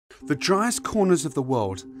The driest corners of the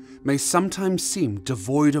world may sometimes seem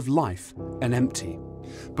devoid of life and empty,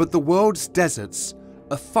 but the world's deserts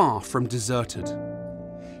are far from deserted.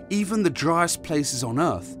 Even the driest places on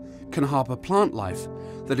Earth can harbour plant life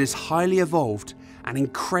that is highly evolved and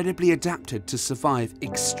incredibly adapted to survive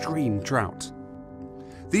extreme drought.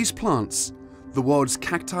 These plants, the world's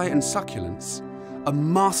cacti and succulents, are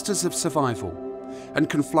masters of survival and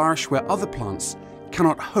can flourish where other plants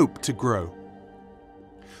cannot hope to grow.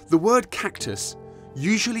 The word cactus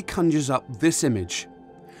usually conjures up this image: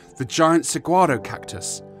 the giant saguaro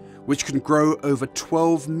cactus, which can grow over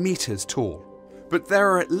 12 meters tall. But there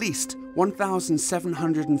are at least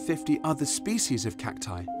 1,750 other species of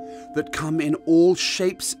cacti that come in all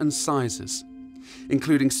shapes and sizes,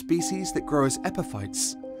 including species that grow as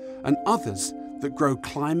epiphytes and others that grow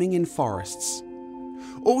climbing in forests.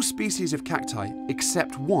 All species of cacti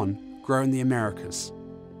except one grow in the Americas.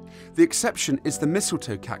 The exception is the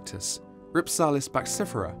mistletoe cactus, Rhipsalis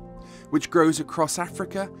baxifera, which grows across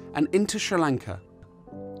Africa and into Sri Lanka.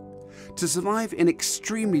 To survive in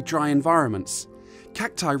extremely dry environments,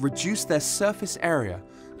 cacti reduce their surface area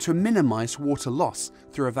to minimize water loss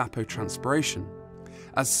through evapotranspiration.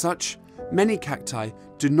 As such, many cacti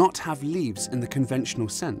do not have leaves in the conventional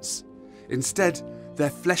sense. Instead, their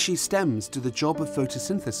fleshy stems do the job of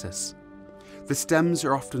photosynthesis. The stems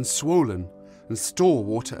are often swollen and store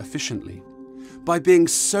water efficiently. By being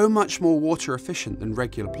so much more water efficient than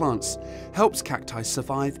regular plants, helps cacti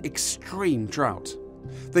survive extreme drought.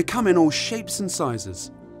 They come in all shapes and sizes.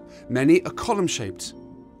 Many are column-shaped,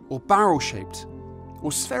 or barrel-shaped,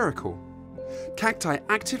 or spherical. Cacti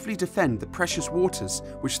actively defend the precious waters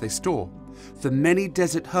which they store, for many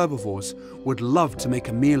desert herbivores would love to make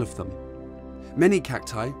a meal of them. Many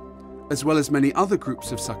cacti, as well as many other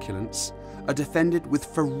groups of succulents, are defended with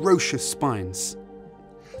ferocious spines.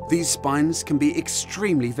 These spines can be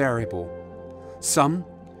extremely variable. Some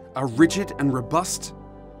are rigid and robust,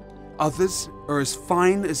 others are as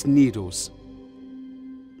fine as needles,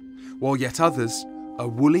 while yet others are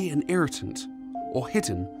woolly and irritant, or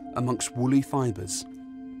hidden amongst woolly fibres.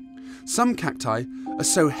 Some cacti are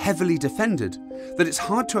so heavily defended that it's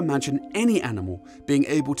hard to imagine any animal being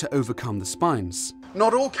able to overcome the spines.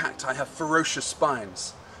 Not all cacti have ferocious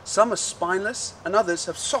spines. Some are spineless and others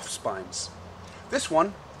have soft spines. This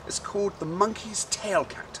one is called the monkey's tail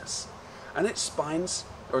cactus, and its spines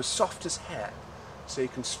are as soft as hair, so you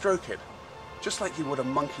can stroke it just like you would a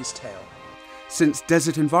monkey's tail. Since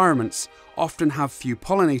desert environments often have few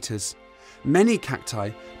pollinators, many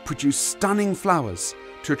cacti produce stunning flowers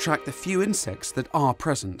to attract the few insects that are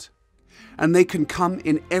present. And they can come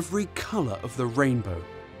in every colour of the rainbow.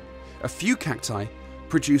 A few cacti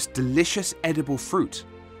produce delicious edible fruit,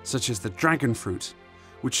 such as the dragon fruit,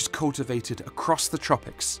 which is cultivated across the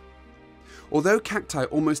tropics. Although cacti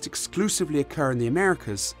almost exclusively occur in the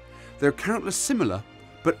Americas, there are countless similar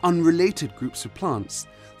but unrelated groups of plants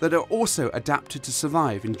that are also adapted to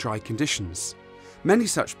survive in dry conditions. Many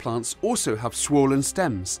such plants also have swollen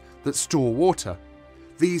stems that store water.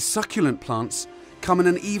 These succulent plants come in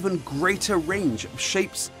an even greater range of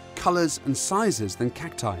shapes, colours and sizes than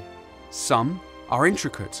cacti. Some are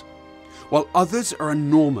intricate, while others are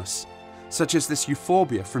enormous, such as this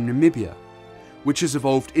Euphorbia from Namibia, which has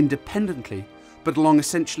evolved independently but along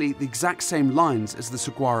essentially the exact same lines as the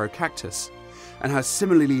saguaro cactus, and has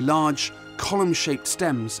similarly large, column-shaped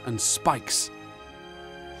stems and spikes.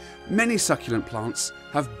 Many succulent plants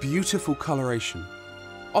have beautiful coloration,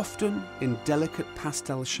 often in delicate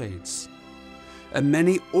pastel shades. And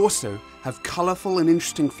many also have colourful and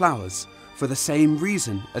interesting flowers for the same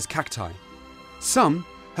reason as cacti. Some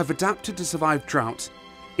have adapted to survive drought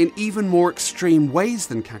in even more extreme ways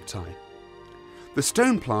than cacti. The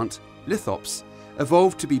stone plant, Lithops,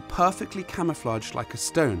 evolved to be perfectly camouflaged like a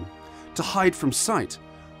stone, to hide from sight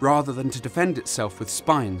rather than to defend itself with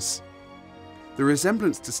spines. The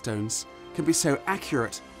resemblance to stones can be so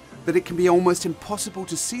accurate that it can be almost impossible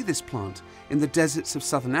to see this plant in the deserts of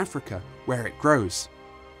southern Africa where it grows.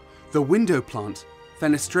 The window plant,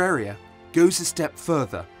 Fenestraria, goes a step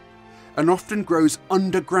further and often grows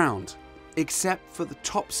underground, except for the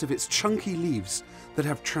tops of its chunky leaves that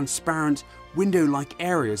have transparent, window-like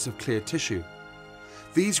areas of clear tissue.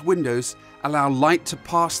 These windows allow light to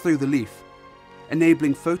pass through the leaf,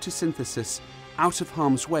 enabling photosynthesis out of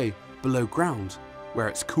harm's way below ground, where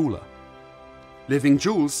it's cooler. Living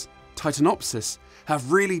jewels, Titanopsis,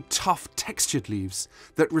 have really tough textured leaves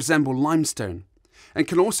that resemble limestone, and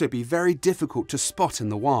can also be very difficult to spot in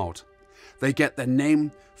the wild. They get their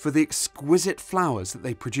name for the exquisite flowers that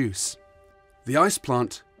they produce. The ice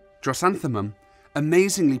plant, Chrysanthemum,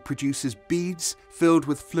 amazingly produces beads filled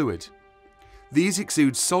with fluid. These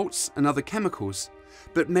exude salts and other chemicals,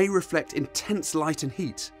 but may reflect intense light and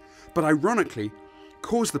heat, but ironically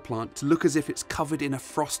cause the plant to look as if it's covered in a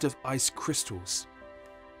frost of ice crystals.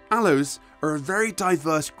 Aloes are a very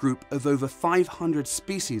diverse group of over 500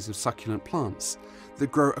 species of succulent plants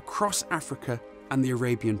that grow across Africa and the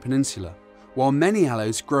Arabian Peninsula. While many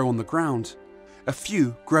aloes grow on the ground, a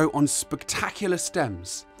few grow on spectacular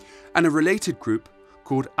stems, and a related group,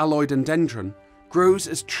 called Aloidodendron, grows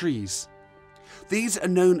as trees. These are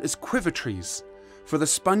known as quiver trees, for the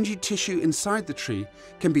spongy tissue inside the tree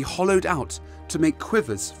can be hollowed out to make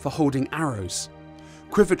quivers for holding arrows.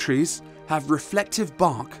 Quiver trees have reflective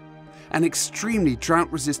bark and extremely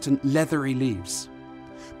drought-resistant leathery leaves.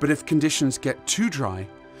 But if conditions get too dry,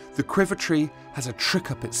 the quiver tree has a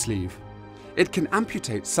trick up its sleeve. It can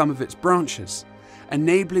amputate some of its branches,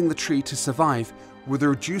 enabling the tree to survive with a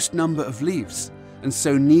reduced number of leaves and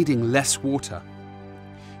so needing less water.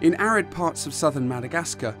 In arid parts of southern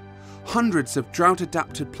Madagascar, hundreds of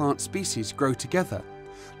drought-adapted plant species grow together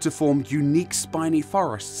to form unique spiny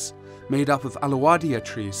forests made up of Aloadia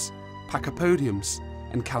trees, Pachypodiums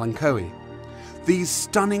and Kalanchoe. These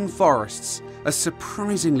stunning forests are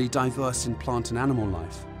surprisingly diverse in plant and animal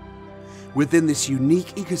life. Within this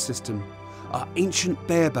unique ecosystem are ancient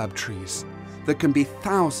baobab trees that can be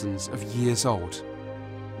thousands of years old.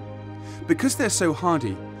 Because they're so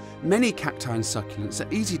hardy, many cacti and succulents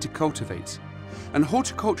are easy to cultivate, and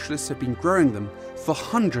horticulturalists have been growing them for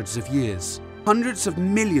hundreds of years. Hundreds of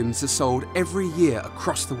millions are sold every year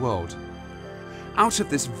across the world. Out of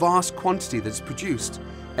this vast quantity that is produced,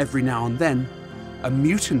 every now and then, a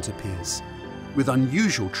mutant appears with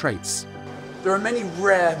unusual traits. There are many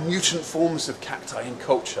rare mutant forms of cacti in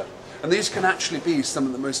culture, and these can actually be some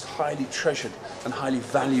of the most highly treasured and highly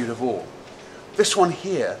valued of all. This one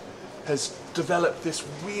here has developed this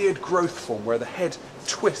weird growth form where the head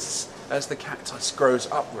twists as the cactus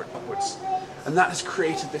grows upwards, and that has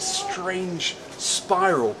created this strange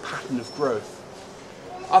spiral pattern of growth.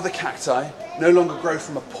 Other cacti no longer grow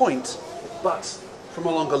from a point, but from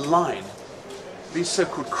along a line. These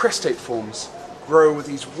so-called crestate forms grow with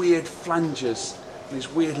these weird flanges and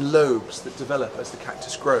these weird lobes that develop as the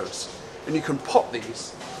cactus grows. And you can pot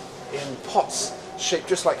these in pots shaped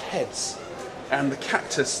just like heads, and the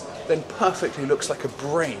cactus then perfectly looks like a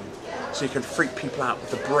brain, so you can freak people out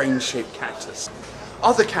with the brain-shaped cactus.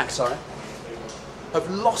 Other cacti have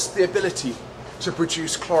lost the ability to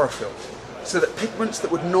produce chlorophyll, so that pigments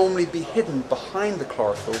that would normally be hidden behind the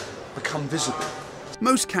chlorophyll become visible.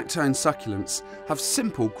 Most cacti and succulents have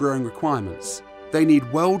simple growing requirements. They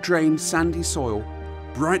need well-drained sandy soil,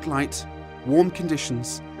 bright light, warm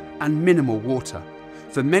conditions, and minimal water.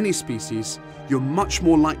 For many species, you're much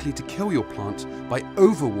more likely to kill your plant by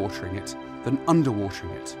overwatering it than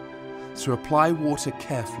underwatering it, so apply water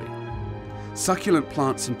carefully. Succulent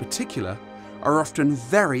plants in particular are often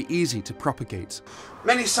very easy to propagate.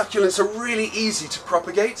 Many succulents are really easy to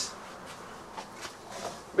propagate.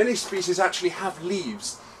 Many species actually have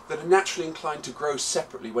leaves that are naturally inclined to grow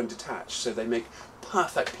separately when detached, so they make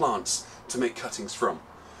perfect plants to make cuttings from.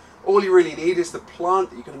 All you really need is the plant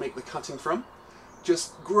that you're going to make the cutting from.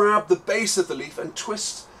 Just grab the base of the leaf and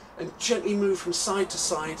twist and gently move from side to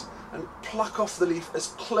side and pluck off the leaf as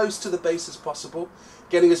close to the base as possible,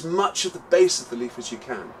 getting as much of the base of the leaf as you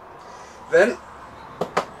can. Then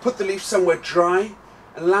put the leaf somewhere dry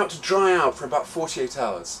and allow it to dry out for about 48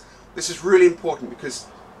 hours. This is really important because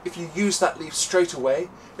if you use that leaf straight away,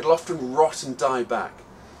 it'll often rot and die back.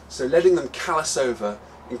 So letting them callus over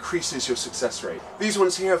increases your success rate. These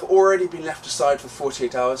ones here have already been left aside for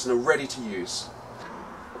 48 hours and are ready to use.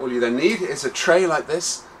 All you then need is a tray like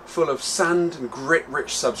this, full of sand and grit-rich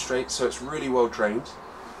substrate, so it's really well drained.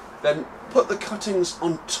 Then put the cuttings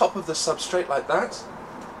on top of the substrate like that,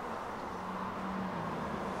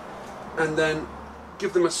 and then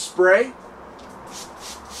give them a spray.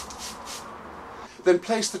 Then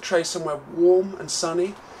place the tray somewhere warm and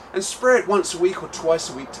sunny, and spray it once a week or twice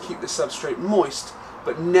a week to keep the substrate moist,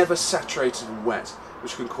 but never saturated and wet,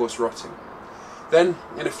 which can cause rotting. Then,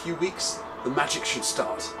 in a few weeks, the magic should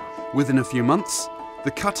start. Within a few months, the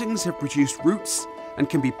cuttings have produced roots and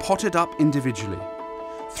can be potted up individually.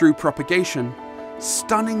 Through propagation,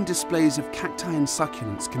 stunning displays of cacti and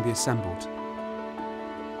succulents can be assembled.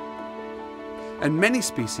 And many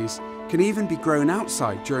species can even be grown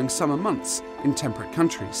outside during summer months in temperate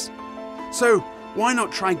countries. So, why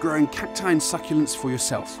not try growing cacti and succulents for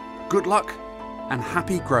yourself? Good luck and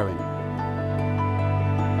happy growing!